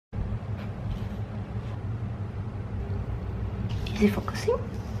Is it focusing?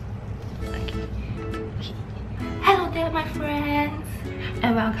 Okay. Hello there my friends,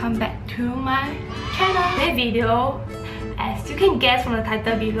 and welcome back to my channel. This video, as you can guess from the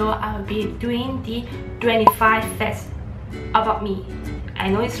title below, I will be doing the 25 facts about me. I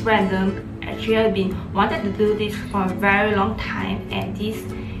know it's random. Actually, I've been wanting to do this for a very long time, and this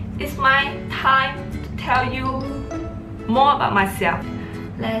is my time to tell you more about myself.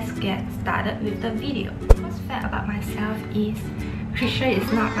 Let's get started with the video. First fact about myself is Tricia is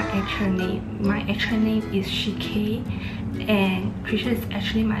not my actual name. My actual name is Shike, and Tricia is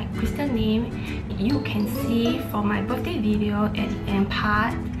actually my Christian name. You can see from my birthday video at the end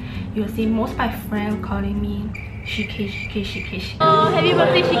part, you'll see most of my friends calling me Shike. Oh, happy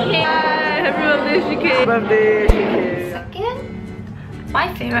birthday, Shike! Happy birthday, Shike! Happy birthday, Shike! Second, my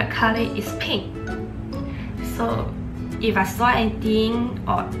favorite color is pink. So if I saw anything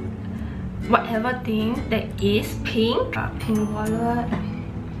or whatever thing that is pink, pink wallet,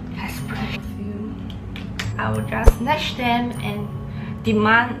 hairspray, perfume, I will just snatch them and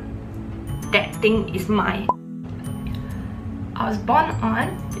demand that thing is mine. I was born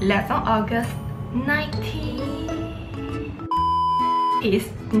on 11 August 19. It's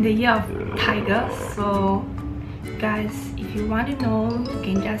in the year of tiger, so guys, if you want to know, you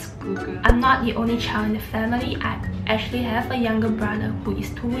can just Google. I'm not the only child in the family. I actually have a younger brother who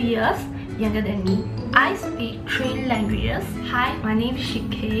is 2 years younger than me. I speak 3 languages. Hi, my name is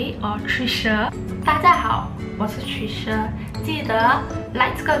Shike or Tricia. 大家好，我是 Tricia。记得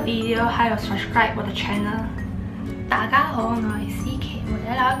like 这个 video 还有 subscribe 我的 channel。大家好，我係 CK， 或者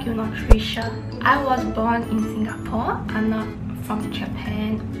你叫我 Tricia。I was born in Singapore. I'm not from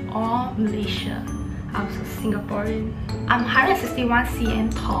Japan or Malaysia. I'm also Singaporean. I'm 161 cm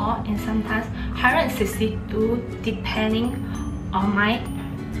tall and sometimes 162 depending on my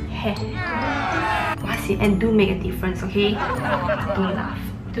hair. Watch it and do make a difference, okay? Don't laugh.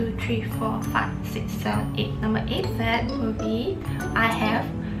 2, 3, 4, 5, 6, 7, 8. Number 8 fact will be I have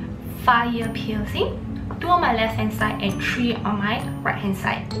 5-ear piercing, 2 on my left hand side and 3 on my right hand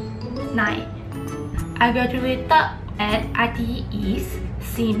side. 9. I graduated at ITE East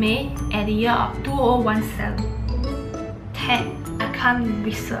CMA at the year of 2017. 10. I can't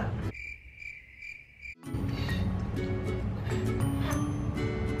whistle.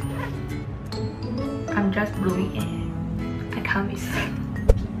 I'm just blowing air. I can't whistle.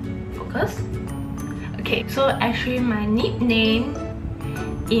 Focus. Okay, so actually my nickname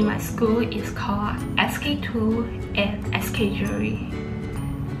in my school is called SK2 and SK Jury.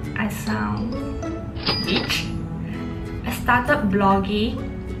 I sound rich. I started blogging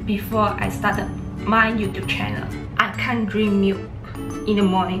before I started my YouTube channel. I can't drink milk in the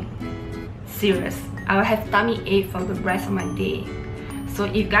morning. Serious. I will have tummy ache for the rest of my day. So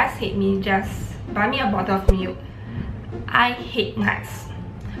if you guys hate me, just buy me a bottle of milk. I hate nuts,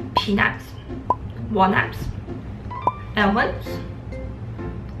 peanuts, walnuts, almonds,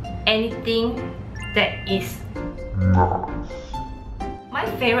 anything that is nuts. My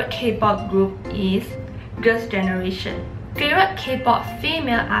favorite K-pop group is Girls' Generation. Favorite K-pop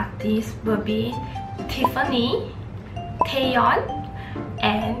female artists will be Tiffany, Taeyeon,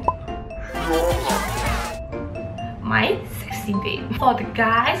 and my sexy babe. For the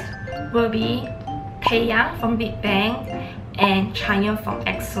guys will be Taeyang from Big Bang and Chanyeol from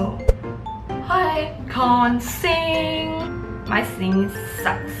EXO. I can't sing. My singing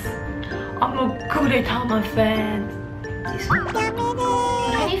sucks. I'm not good at how my fans. This one.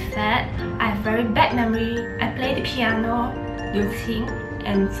 25. I have very bad memory. I play the piano, 流行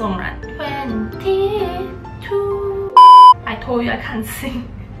and 纵然. 22. I told you I can't sing.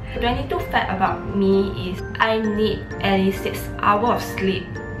 22 fact about me is I need at least 6 hours of sleep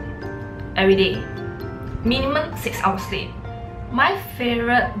every day. Minimum 6 hours sleep. My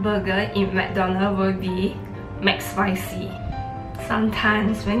favorite burger in McDonald's will be McSpicy.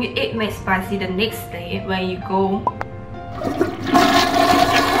 Sometimes when you eat McSpicy the next day, when you go,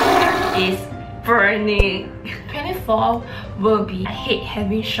 it's burning. 24 will be I hate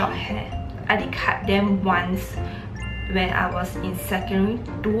having short hair. I did cut them once when I was in secondary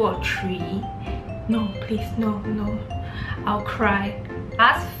 2 or 3. No, please, no. I'll cry.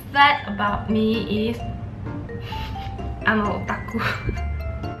 Last fact about me is I'm an otaku.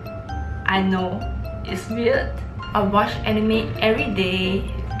 I know, it's weird. I watch anime every day,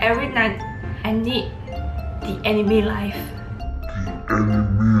 every night. I need the anime life.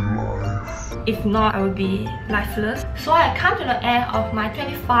 If not, I will be lifeless. So I come to the end of my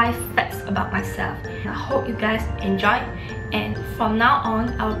 25 facts about myself. I hope you guys enjoy, and from now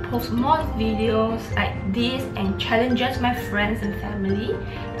on I will post more videos like this and challenges my friends and family,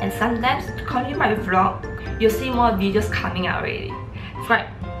 and sometimes continue my vlog you'll see more videos coming out already. Subscribe,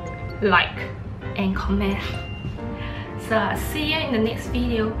 like, and comment. So I'll see you in the next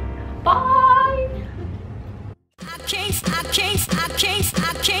video. Bye!